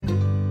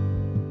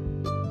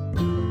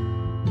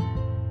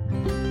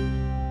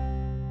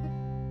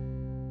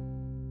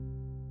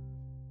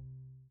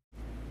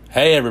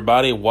Hey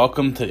everybody,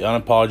 welcome to the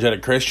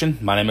Unapologetic Christian.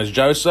 My name is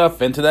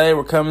Joseph, and today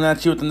we're coming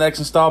at you with the next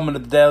installment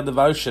of the Daily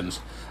Devotions.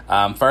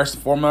 First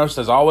and foremost,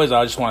 as always,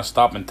 I just want to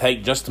stop and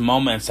take just a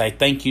moment and say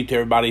thank you to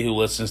everybody who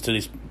listens to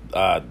these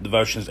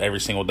devotions every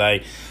single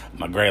day.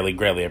 I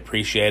greatly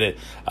appreciate it.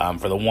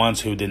 For the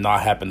ones who did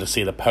not happen to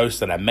see the post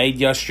that I made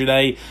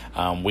yesterday,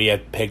 we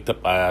have picked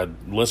up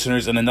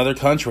listeners in another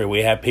country.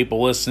 We have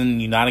people listening in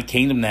the United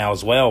Kingdom now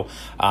as well.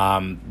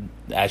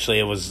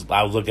 Actually, I was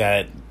looking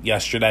at it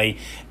yesterday,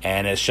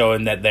 and it's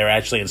showing that they're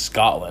actually in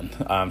Scotland.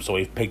 So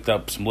we've picked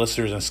up some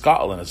listeners in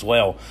Scotland as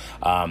well.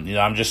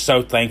 I'm just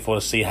so thankful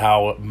to see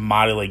how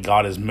mightily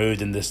God has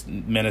moved in this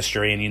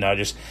ministry, and I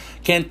just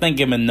can't thank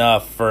Him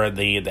enough for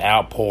the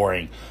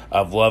outpouring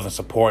of love and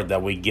support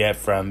that we get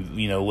from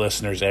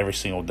listeners every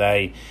single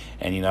day.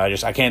 And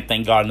I can't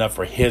thank God enough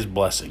for His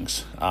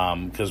blessings,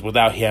 because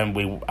without Him,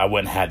 I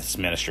wouldn't have this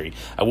ministry.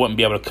 I wouldn't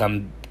be able to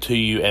come to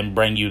you and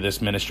bring you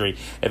this ministry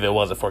if it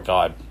wasn't for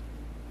God.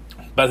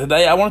 But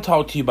today I want to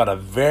talk to you about a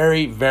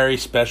very, very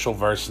special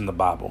verse in the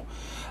Bible.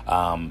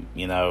 All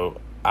the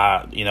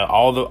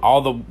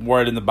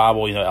word in the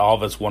Bible, all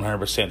of it's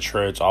 100%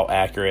 true. It's all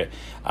accurate.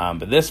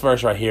 But this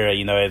verse right here,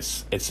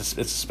 it's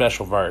a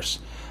special verse.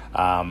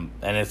 And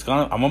I'm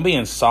gonna be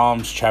in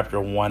Psalms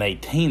chapter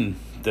 118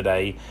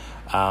 today.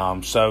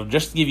 So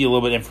just to give you a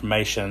little bit of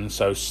information,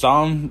 so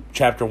Psalm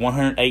chapter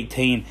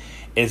 118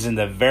 is in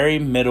the very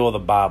middle of the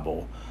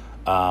Bible.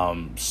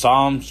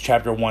 Psalms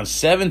chapter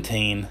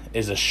 117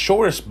 is the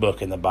shortest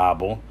book in the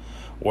Bible,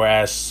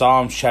 whereas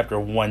Psalms chapter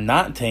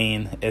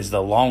 119 is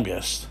the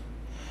longest.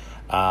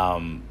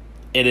 Psalms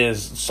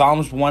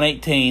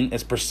 118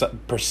 is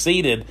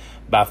preceded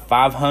by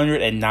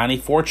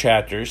 594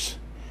 chapters,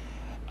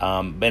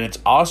 and it's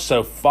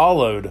also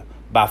followed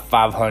by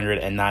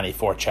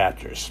 594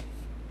 chapters.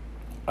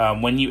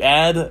 When you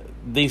add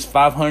these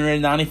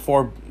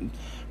 594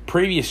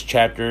 previous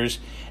chapters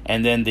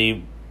and then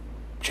the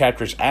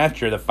chapters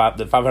after the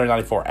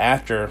 594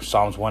 after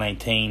Psalms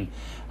 118,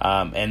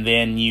 and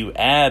then you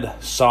add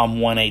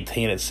Psalm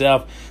 118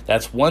 itself,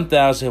 that's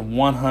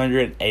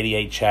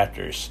 1,188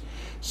 chapters.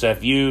 So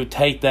if you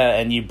take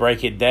that and you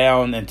break it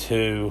down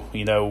into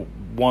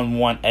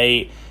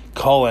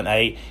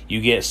 118:8, you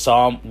get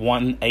Psalm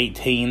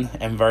 118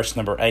 and verse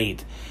number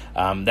 8.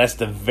 That's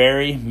the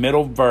very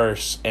middle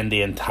verse in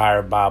the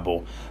entire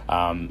Bible.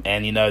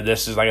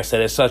 This is, like I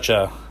said, it's such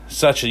a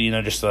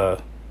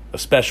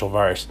special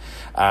verse.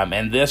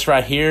 And this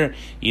right here,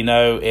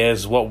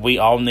 is what we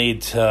all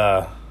need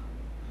to,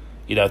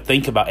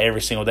 think about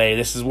every single day.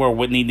 This is what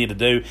we need to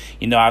do.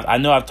 I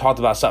know I've talked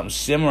about something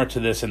similar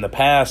to this in the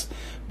past,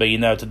 but,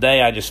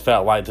 today I just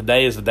felt like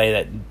today is the day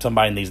that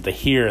somebody needs to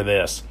hear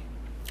this.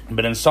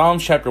 But in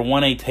Psalms chapter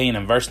 118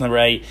 and verse number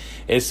 8,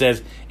 it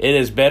says, "It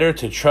is better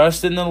to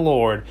trust in the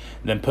Lord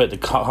than put the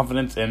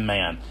confidence in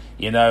man."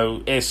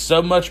 It's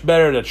so much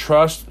better to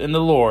trust in the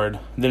Lord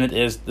than it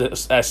is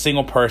a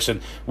single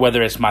person,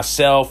 whether it's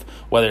myself,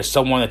 whether it's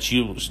someone that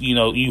you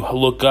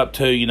look up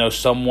to,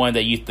 someone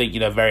that you think,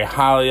 very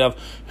highly of,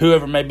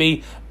 whoever it may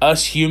be.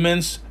 Us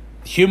humans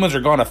are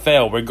going to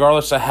fail,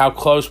 regardless of how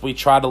close we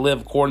try to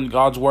live according to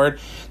God's word.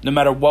 No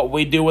matter what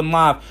we do in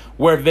life,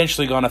 we're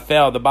eventually going to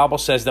fail. The Bible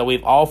says that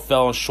we've all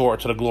fallen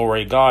short to the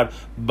glory of God,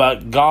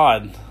 but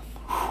God,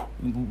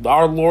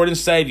 our Lord and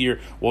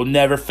Savior, will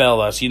never fail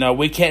us.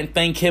 We can't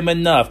thank Him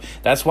enough.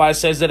 That's why it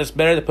says that it's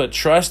better to put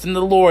trust in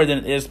the Lord than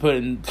it is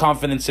putting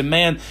confidence in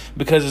man,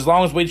 because as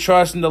long as we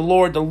trust in the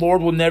Lord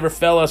will never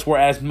fail us,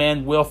 whereas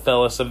man will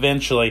fail us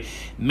eventually.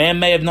 Man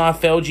may have not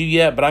failed you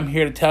yet, but I'm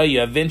here to tell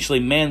you, eventually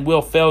man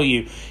will fail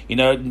you.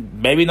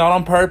 Maybe not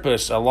on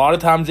purpose. A lot of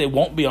times it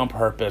won't be on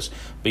purpose,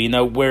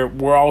 but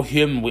we're all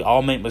human. We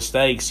all make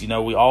mistakes.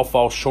 We all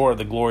fall short of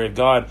the glory of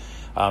God.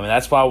 And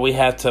that's why we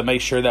have to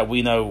make sure that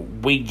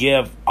we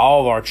give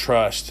all of our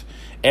trust,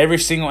 every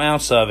single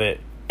ounce of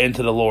it,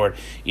 into the Lord.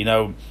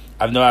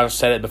 I've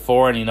said it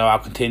before, and I'll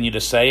continue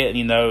to say it.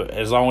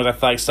 As long as I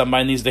feel like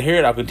somebody needs to hear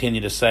it, I'll continue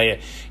to say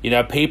it.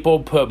 People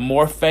put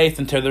more faith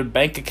into their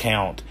bank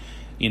account,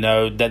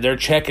 that their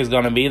check is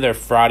going to be there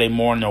Friday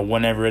morning or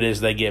whenever it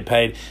is they get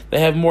paid.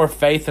 They have more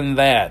faith in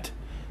that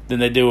than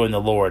they do in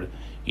the Lord.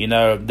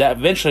 That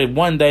eventually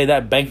one day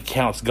that bank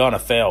account's going to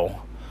fail.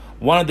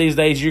 One of these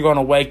days you're going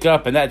to wake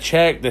up, and that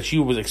check that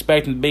you was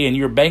expecting to be in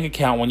your bank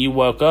account when you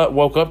woke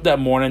up that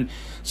morning,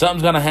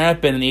 something's going to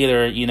happen, and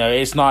either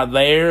it's not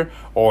there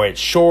or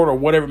it's short or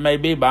whatever it may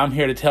be. But I'm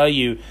here to tell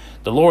you,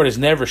 the Lord is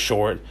never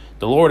short.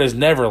 The Lord is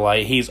never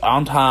late. He's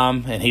on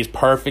time, and He's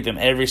perfect in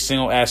every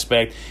single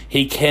aspect.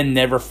 He can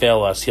never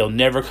fail us. He'll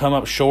never come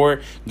up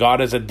short.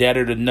 God is a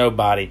debtor to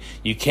nobody.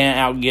 You can't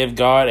outgive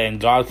God, and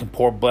God can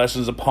pour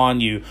blessings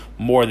upon you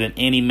more than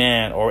any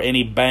man or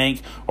any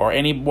bank or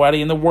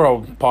anybody in the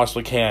world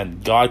possibly can.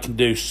 God can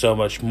do so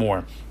much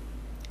more.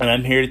 And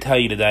I'm here to tell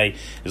you today,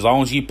 as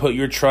long as you put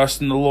your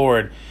trust in the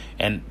Lord,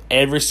 and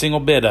every single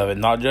bit of it,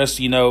 not just,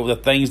 the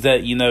things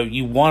that,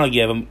 you want to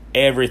give Him,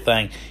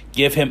 everything.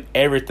 Give Him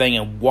everything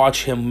and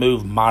watch Him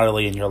move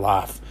mightily in your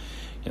life.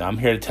 I'm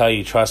here to tell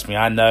you, trust me,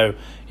 I know,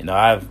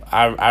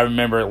 I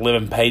remember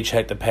living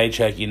paycheck to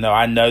paycheck.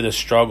 I know the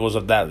struggles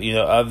of that,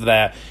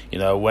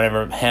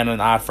 whenever Hannah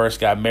and I first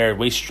got married,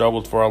 we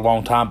struggled for a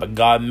long time, but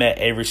God met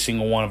every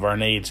single one of our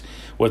needs,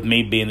 with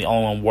me being the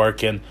only one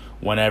working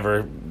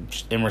whenever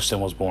Emerson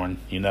was born.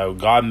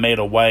 God made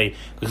a way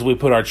because we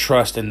put our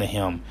trust into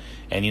Him.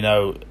 And,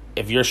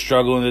 if you're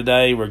struggling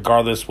today,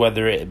 regardless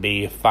whether it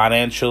be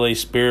financially,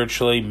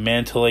 spiritually,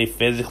 mentally,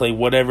 physically,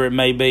 whatever it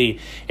may be,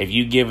 if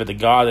you give it to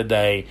God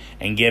today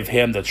and give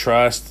Him the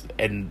trust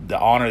and the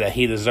honor that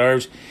He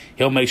deserves,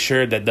 He'll make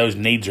sure that those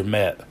needs are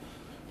met.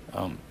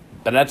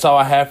 But that's all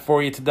I have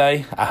for you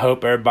today. I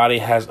hope everybody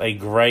has a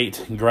great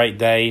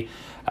day.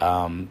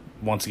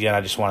 Once again, I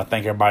just want to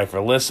thank everybody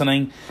for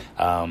listening.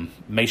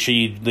 Make sure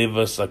you leave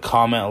us a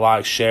comment,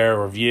 like, share,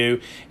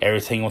 review. Every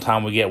single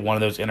time we get one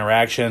of those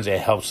interactions, it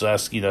helps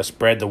us,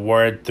 spread the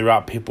word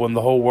throughout people in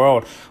the whole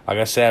world. Like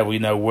I said,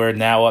 we're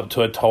now up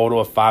to a total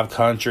of 5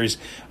 countries.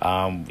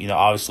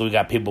 Obviously we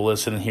got people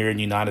listening here in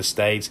the United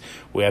States.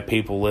 We have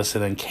people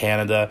listening in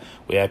Canada.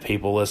 We have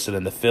people listening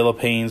in the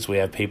Philippines. We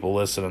have people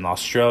listening in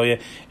Australia.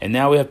 And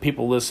now we have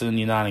people listening in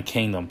the United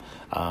Kingdom.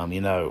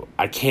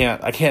 I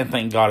can't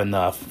thank God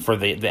enough for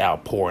the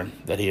outpouring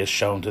that He has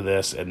shown to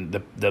this, and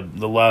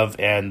the love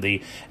and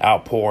the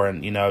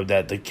outpouring,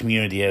 that the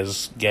community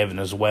has given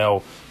as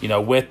well,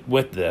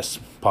 with this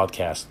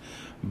podcast.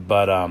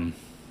 But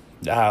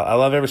I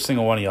love every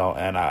single one of y'all,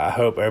 and I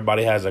hope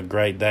everybody has a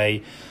great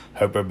day.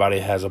 Hope everybody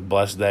has a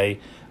blessed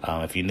day.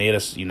 If you need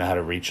us, you know how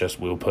to reach us.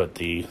 We'll put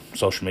the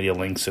social media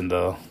links in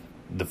the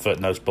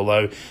footnotes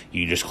below.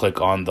 You just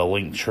click on the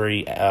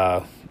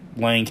Linktree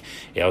link.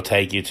 It'll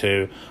take you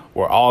to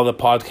where all the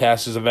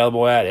podcasts is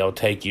available at. It'll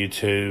take you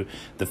to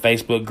the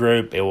Facebook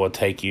group. It will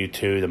take you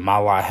to the My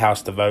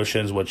Lighthouse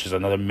Devotions, which is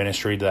another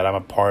ministry that I'm a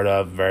part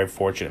of. Very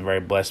fortunate, very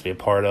blessed to be a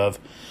part of.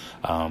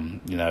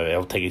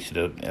 It'll take you to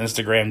the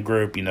Instagram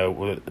group,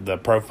 with the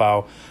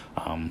profile.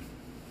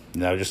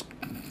 Just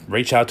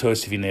reach out to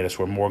us if you need us.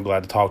 We're more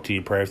glad to talk to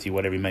you, pray with you,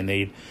 whatever you may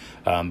need.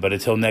 But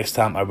until next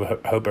time, I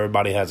hope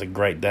everybody has a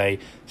great day.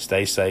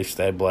 Stay safe,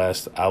 stay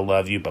blessed. I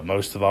love you, but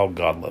most of all,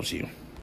 God loves you.